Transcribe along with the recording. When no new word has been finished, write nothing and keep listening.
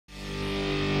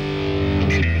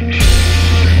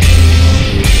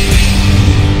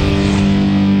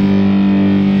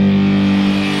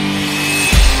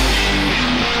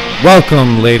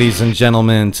Welcome, ladies and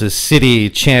gentlemen, to City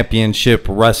Championship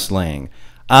Wrestling.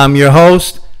 I'm your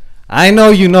host. I know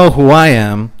you know who I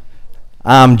am.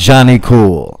 I'm Johnny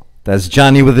Kool. That's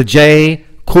Johnny with a J,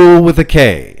 Kool with a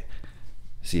K.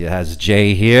 See, it has a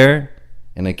J here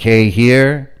and a K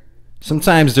here.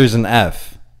 Sometimes there's an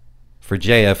F for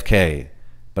JFK,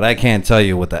 but I can't tell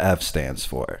you what the F stands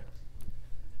for.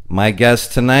 My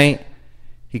guest tonight,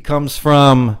 he comes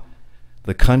from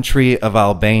the country of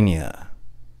Albania.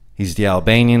 He's the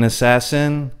Albanian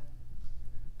assassin,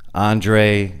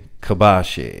 Andre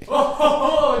Kabashi.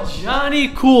 Oh, Johnny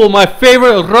Kool, my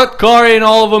favorite Rutkari in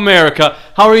all of America.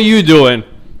 How are you doing?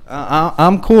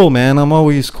 I'm cool, man. I'm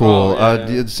always cool. Oh, yeah.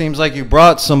 It seems like you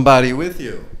brought somebody with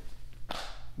you.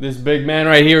 This big man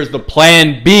right here is the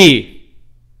Plan B,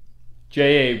 J.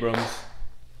 Abrams.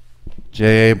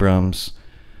 J. Abrams.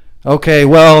 Okay,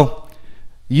 well,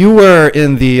 you were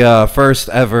in the first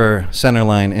ever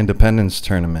Centerline Independence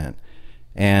Tournament,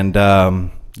 and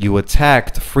you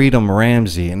attacked Freedom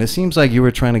Ramsey, and it seems like you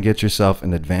were trying to get yourself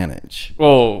an advantage.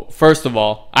 Well, first of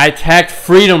all, I attacked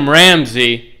Freedom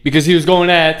Ramsey because he was going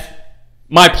at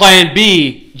my Plan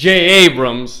B, J.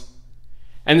 Abrams,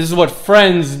 and this is what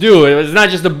friends do. It's not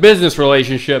just a business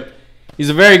relationship. He's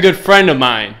a very good friend of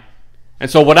mine,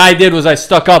 and so what I did was I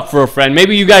stuck up for a friend.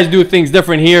 Maybe you guys do things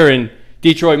different here in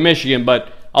Detroit, Michigan,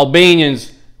 but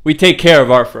Albanians, we take care of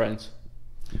our friends.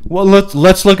 Well,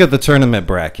 let's look at the tournament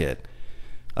bracket.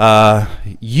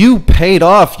 You paid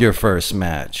off your first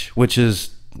match, which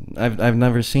is I've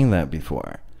never seen that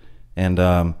before.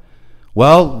 And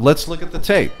well, let's look at the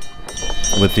tape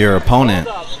with your opponent.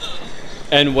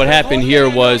 And what happened here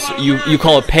was you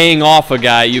call it paying off a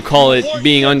guy, you call it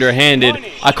being underhanded.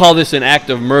 I call this an act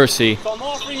of mercy.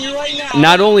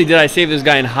 Not only did I save this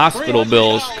guy in hospital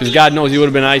bills, because God knows he would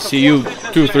have been in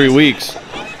ICU 2 or 3 weeks,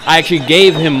 I actually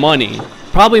gave him money,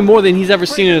 probably more than he's ever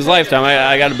seen in his lifetime.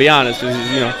 I got to be honest,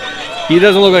 he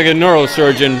doesn't look like a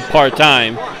neurosurgeon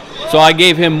part-time, so I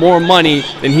gave him more money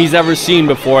than he's ever seen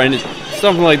before, and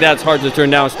something like that's hard to turn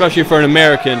down, especially for an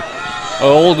American.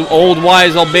 An old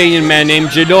wise Albanian man named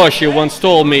Jadoshi once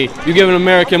told me, you give an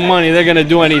American money, they're going to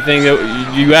do anything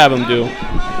that you have them do.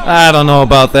 I don't know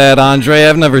about that, Andre.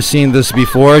 I've never seen this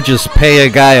before. Just pay a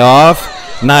guy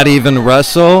off, not even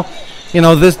wrestle. You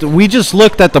know, we just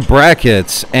looked at the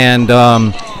brackets, and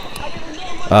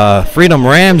Freedom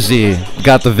Ramsey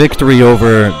got the victory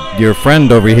over your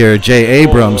friend over here, J.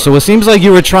 Abrams. So it seems like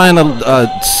you were trying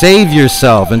to save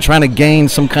yourself and trying to gain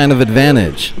some kind of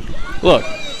advantage. Look,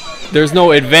 there's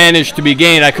no advantage to be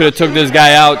gained. I could have took this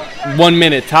guy out 1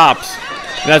 minute tops.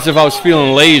 That's if I was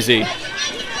feeling lazy.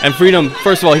 And Freedom,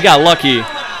 first of all, he got lucky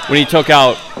when he took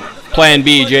out Plan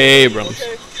B, J. Abrams.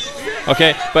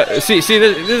 Okay? But see,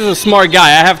 this is a smart guy.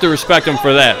 I have to respect him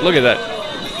for that. Look at that.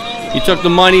 He took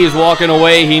the money, he's walking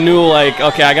away. He knew, like,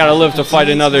 okay, I got to live to fight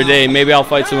another day. Maybe I'll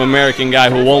fight some American guy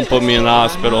who won't put me in the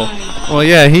hospital. Well,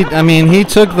 yeah, he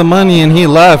took the money and he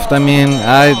left. I mean,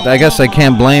 I guess I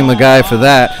can't blame the guy for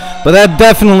that. But that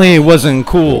definitely wasn't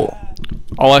cool.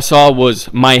 All I saw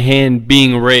was my hand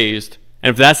being raised. And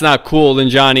if that's not cool, then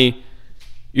Johnny,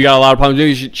 you got a lot of problems. Maybe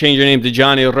you should change your name to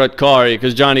Johnny Rutkari,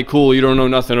 because Johnny Kool, you don't know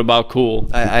nothing about cool.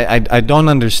 I don't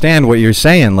understand what you're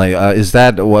saying. Like, is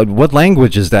that what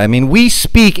language is that? I mean, we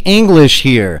speak English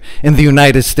here in the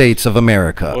United States of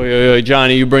America. Oh,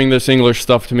 Johnny, you bring this English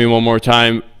stuff to me one more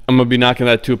time, I'm gonna be knocking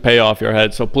that toupee off your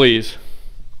head. So please,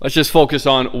 let's just focus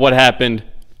on what happened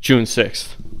June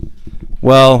 6th.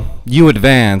 Well, you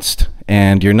advanced,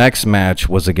 and your next match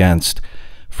was against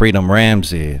Freedom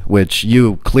Ramsey, which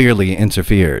you clearly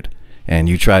interfered, and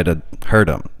you tried to hurt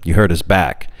him. You hurt his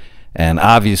back, and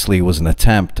obviously it was an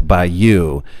attempt by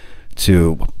you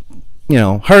to,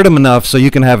 hurt him enough so you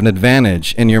can have an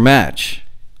advantage in your match.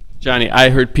 Johnny, I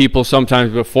hurt people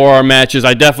sometimes before our matches.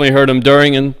 I definitely hurt them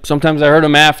during, and sometimes I hurt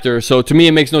them after. So to me,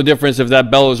 it makes no difference if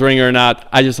that bell is ringing or not.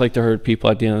 I just like to hurt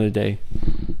people at the end of the day.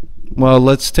 Well,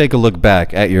 let's take a look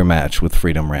back at your match with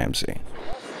Freedom Ramsey.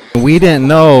 We didn't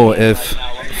know if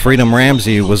Freedom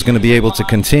Ramsey was going to be able to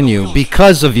continue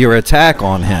because of your attack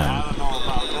on him.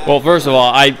 Well, first of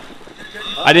all, I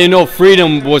didn't know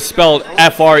Freedom was spelled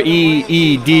F-R-E-E-D-U-M-B.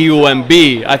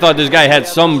 I thought this guy had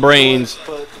some brains,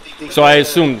 so I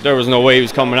assumed there was no way he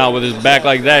was coming out with his back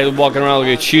like that. He was walking around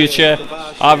like a chicha.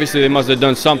 Obviously, they must have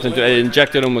done something. They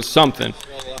injected him with something.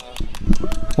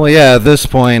 Well, yeah, at this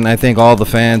point, I think all the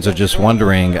fans are just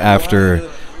wondering, after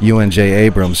you and J.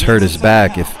 Abrams hurt his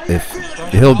back, if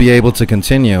he'll be able to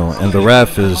continue, and the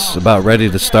ref is about ready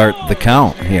to start the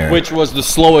count here. Which was the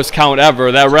slowest count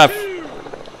ever. That ref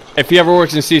if he ever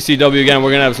works in CCW again, we're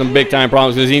going to have some big-time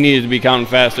problems because he needed to be counting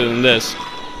faster than this.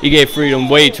 He gave Freedom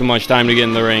way too much time to get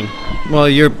in the ring. Well,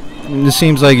 it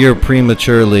seems like you're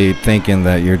prematurely thinking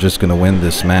that you're just going to win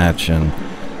this match and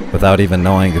without even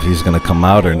knowing if he's going to come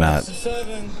out or not.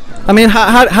 I mean,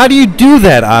 how do you do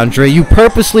that, Andre? You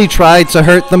purposely tried to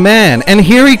hurt the man, and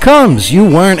here he comes. You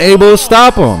weren't able to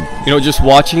stop him. You know, just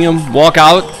watching him walk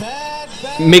out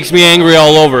makes me angry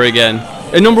all over again.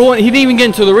 And number one, he didn't even get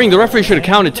into the ring. The referee should have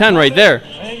counted 10 right there.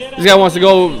 This guy wants to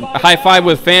go high-five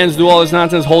with fans, do all this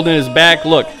nonsense, holding his back.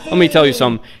 Look, let me tell you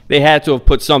something. They had to have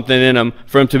put something in him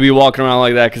for him to be walking around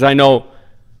like that, because I know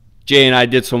Jay and I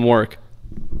did some work.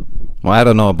 Well, I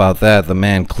don't know about that. The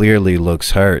man clearly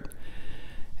looks hurt.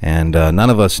 And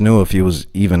none of us knew if he was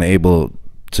even able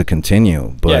to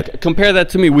continue. But yeah, compare that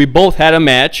to me. We both had a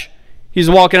match.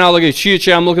 He's walking out like a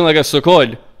chicha. I'm looking like a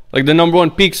Sokod. Like the number one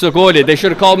peak Sokod. They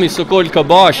should have called me Andre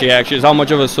Kabashi, actually, is how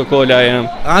much of a Sokod I am.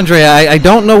 Andre, I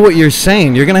don't know what you're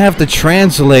saying. You're going to have to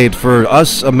translate for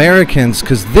us Americans,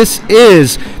 because this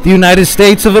is the United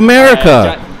States of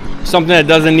America. Something that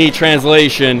doesn't need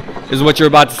translation is what you're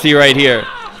about to see right here.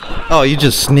 Oh, you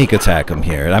just sneak attack him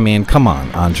here. I mean, come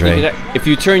on, Andre. If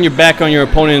you turn your back on your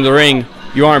opponent in the ring,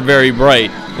 you aren't very bright.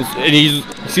 And he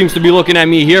seems to be looking at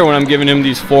me here when I'm giving him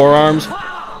these forearms.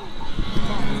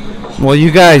 Well,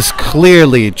 you guys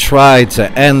clearly tried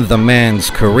to end the man's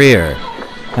career.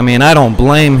 I mean, I don't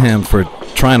blame him for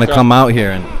trying to come out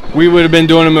here and... We would have been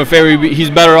doing him a favor. He's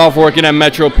better off working at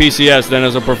Metro PCS than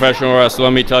as a professional wrestler.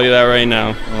 Let me tell you that right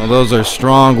now. Well, those are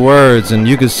strong words, and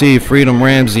you can see Freedom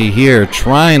Ramsey here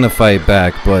trying to fight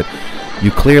back, but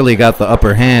you clearly got the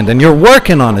upper hand, and you're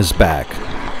working on his back.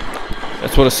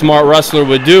 That's what a smart wrestler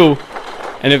would do.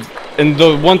 And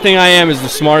the one thing I am is the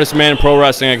smartest man in pro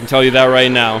wrestling. I can tell you that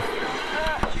right now.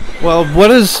 Well,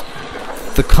 what is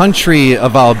the country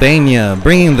of Albania,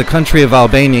 bringing the country of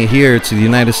Albania here to the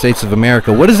United States of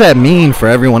America, what does that mean for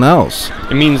everyone else?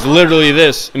 It means literally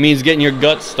this. It means getting your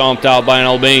guts stomped out by an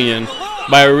Albanian,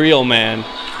 by a real man.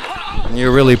 And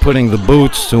you're really putting the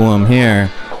boots to him here.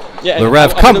 Yeah, the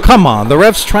ref, come on. The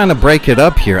ref's trying to break it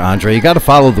up here, Andre. You got to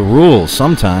follow the rules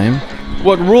sometime.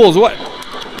 What rules? What?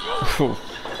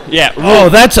 Yeah.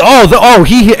 Rules.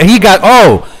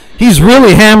 He's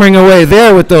really hammering away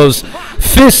there with those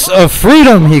fists of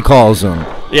freedom, he calls them.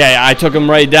 Yeah, I took him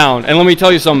right down. And let me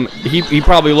tell you something. He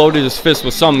probably loaded his fist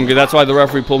with something, because that's why the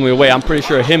referee pulled me away. I'm pretty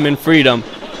sure him and Freedom,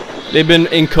 they've been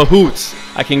in cahoots.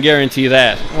 I can guarantee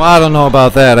that. Well, I don't know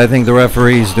about that. I think the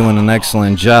referee's doing an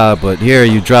excellent job, but here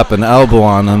you drop an elbow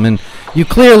on him, and you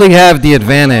clearly have the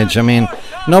advantage. I mean,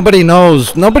 nobody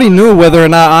knew whether or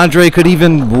not Andre could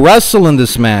even wrestle in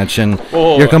this match, and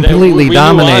you're completely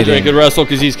dominating. Knew Andre could wrestle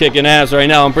because he's kicking ass right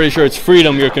now. I'm pretty sure it's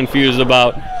Freedom you're confused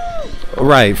about.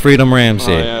 Right, Freedom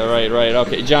Ramsey. Oh, yeah, right.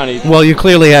 Okay, Johnny. Well, you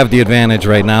clearly have the advantage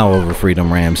right now over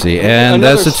Freedom Ramsey, and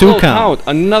that's a 2 count.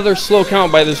 Another slow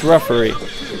count by this referee.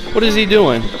 What is he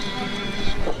doing?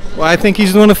 Well, I think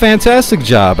he's doing a fantastic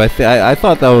job. I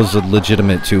thought that was a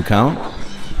legitimate 2 count.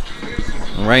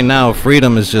 Right now,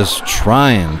 Freedom is just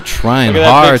trying hard to get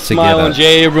that big smile on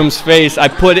Jay Abrams' face. I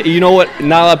put it, you know what?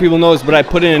 Not a lot of people know this, but I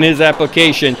put it in his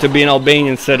application to be an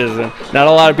Albanian citizen. Not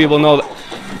a lot of people know that.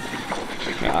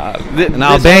 An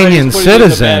Albanian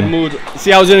citizen.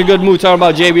 See, I was in a good mood talking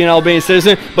about Jay being an Albanian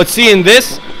citizen, but seeing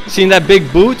that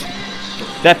big boot,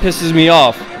 that pisses me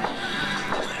off.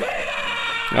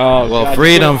 Oh, well,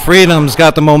 God. Freedom's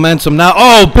got the momentum now.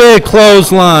 Oh, big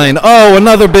clothesline. Oh,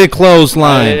 another big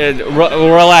clothesline.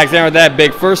 Relax, they aren't that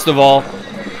big. First of all,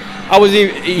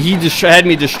 he just had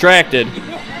me distracted.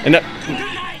 And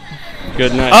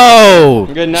good night. Oh,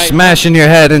 good night. Smashing your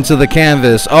head into the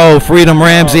canvas. Oh, Freedom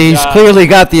Ramsey, he's clearly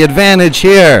got the advantage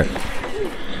here.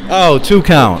 Oh, 2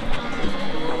 count.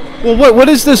 Well, what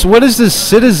is this? What is this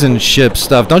citizenship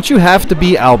stuff? Don't you have to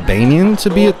be Albanian to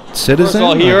be a citizen? First of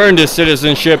all, he earned his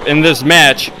citizenship in this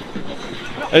match.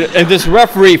 And this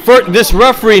referee,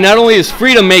 not only is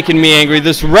Freedom making me angry,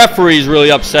 this referee is really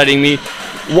upsetting me.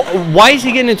 Why is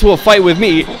he getting into a fight with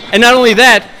me? And not only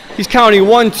that, he's counting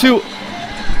 1, 2.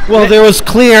 Well, there was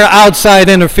clear outside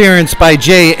interference by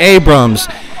Jay Abrams.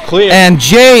 Clear. And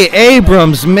Jay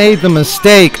Abrams made the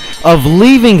mistake of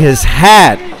leaving his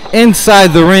hat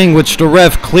inside the ring, which the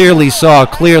ref clearly saw.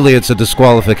 Clearly, it's a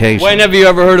disqualification. When have you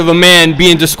ever heard of a man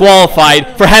being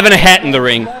disqualified for having a hat in the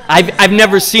ring? I've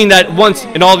never seen that once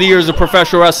in all the years of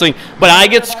professional wrestling. But I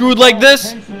get screwed like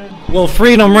this? Well,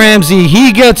 Freedom Ramsey,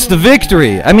 he gets the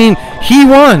victory. I mean, he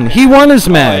won. He won his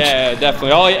match. Yeah,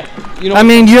 definitely. Oh, yeah. You know, I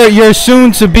mean, your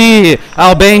soon-to-be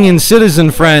Albanian citizen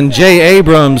friend, Jay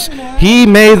Abrams, he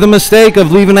made the mistake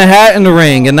of leaving a hat in the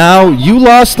ring, and now you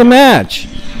lost the match.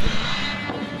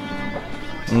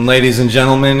 Ladies and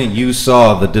gentlemen, you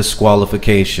saw the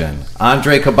disqualification.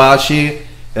 Andre Kabashi,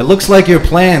 it looks like your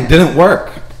plan didn't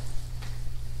work.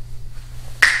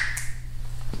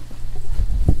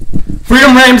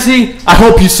 Freedom Ramsey, I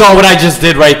hope you saw what I just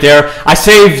did right there. I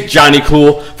saved Johnny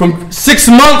Kool from 6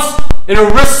 months in a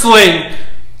wrist sling.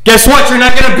 Guess what? You're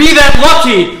not going to be that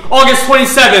lucky. August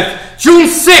 27th. June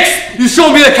 6th, you showed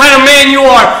me the kind of man you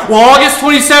are. Well, August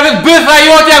 27th,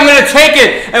 I'm going to take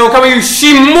it. And we'll come you,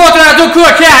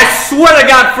 I swear to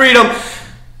God, Freedom.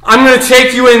 I'm going to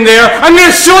take you in there. I'm going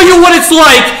to show you what it's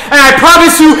like. And I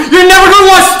promise you, you're never going to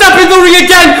want to step in the ring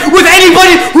again with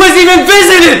anybody who has even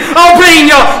visited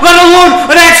Albania, let alone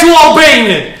an actual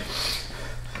Albanian.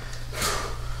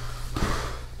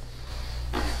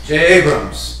 J.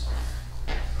 Abrams,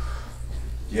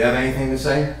 do you have anything to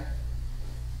say?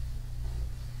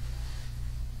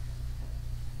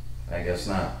 I guess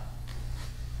not.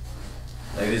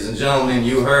 Ladies and gentlemen,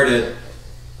 you heard it.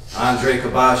 Andre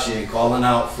Kabashi calling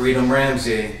out Freedom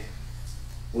Ramsey.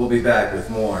 We'll be back with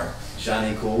more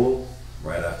Johnny Kool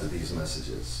right after these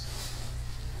messages.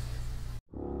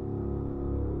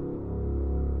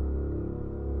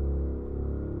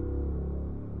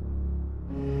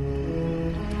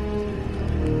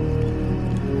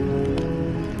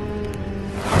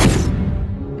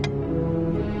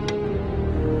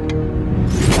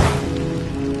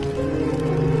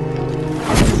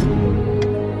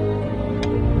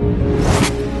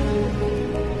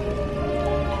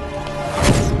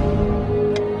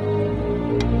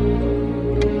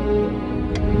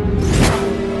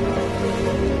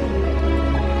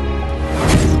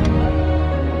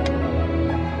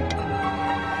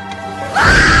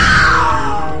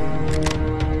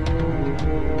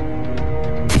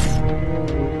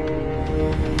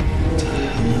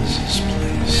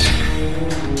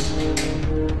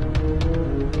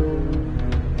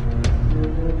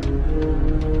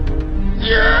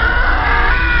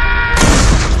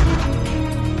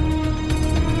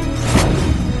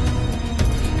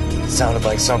 Sounded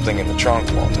like something in the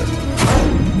trunk, Walter.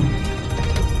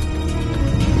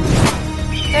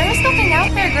 There is nothing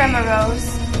out there, Grandma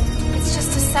Rose. It's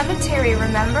just a cemetery,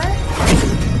 remember?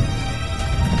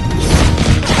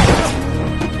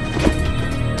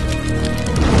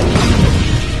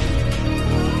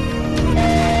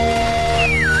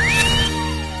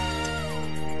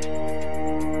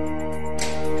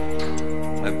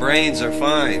 My brains are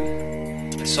fine.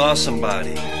 I saw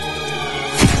somebody.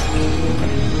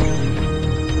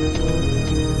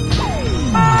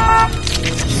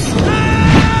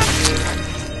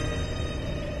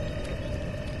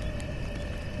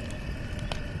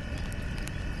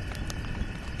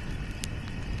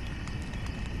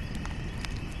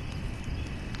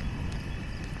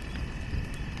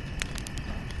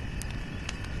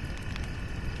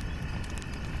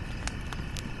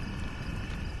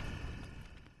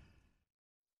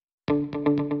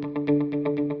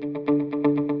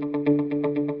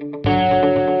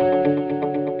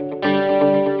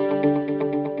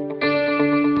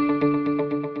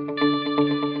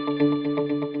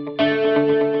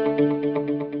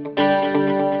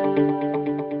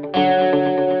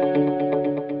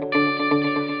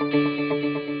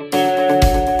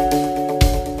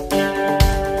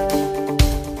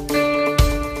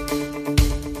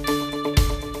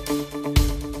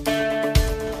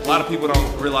 A lot of people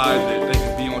don't realize that they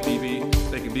can be on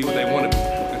TV, they can be what they want to be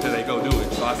until they go do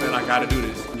it. So I said, I gotta do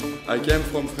this. I came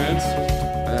from France.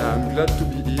 I'm glad to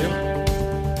be here.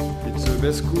 It's the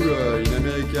best school in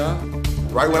America.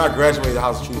 Right when I graduated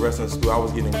House of Truth Wrestling School, I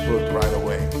was getting booked right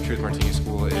away. Truth Martini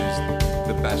School is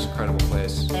the best, credible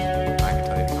place I can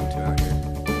tell you to come to out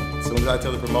here. As soon as I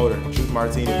tell the promoter, Truth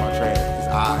Martini is my trainer, his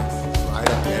eyes light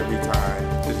up every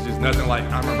time. It's just nothing like,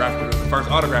 I remember after the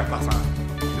first autograph I signed.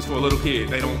 Just for a little kid,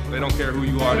 they don't care who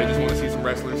you are, they just want to see some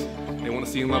wrestlers. They want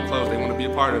to see them up close, they want to be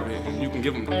a part of it, and you can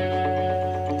give them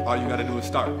that. All you gotta do is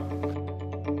start.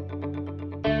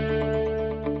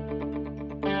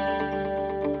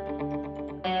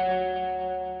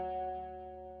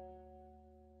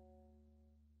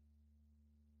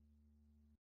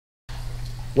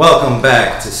 Welcome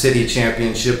back to City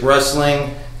Championship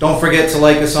Wrestling. Don't forget to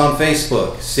like us on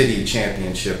Facebook, City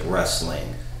Championship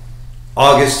Wrestling.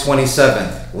 August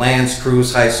 27th, Lance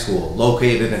Creuse High School,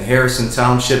 located in Harrison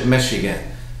Township, Michigan.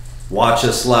 Watch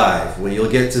us live, where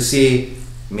you'll get to see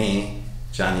me,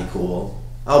 Johnny Kool.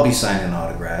 I'll be signing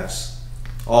autographs.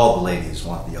 All the ladies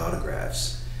want the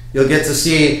autographs. You'll get to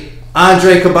see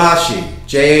Andre Kabashi,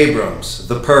 J. Abrams,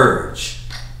 The Purge,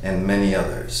 and many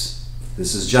others.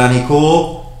 This is Johnny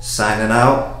Kool, signing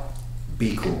out.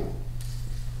 Be cool.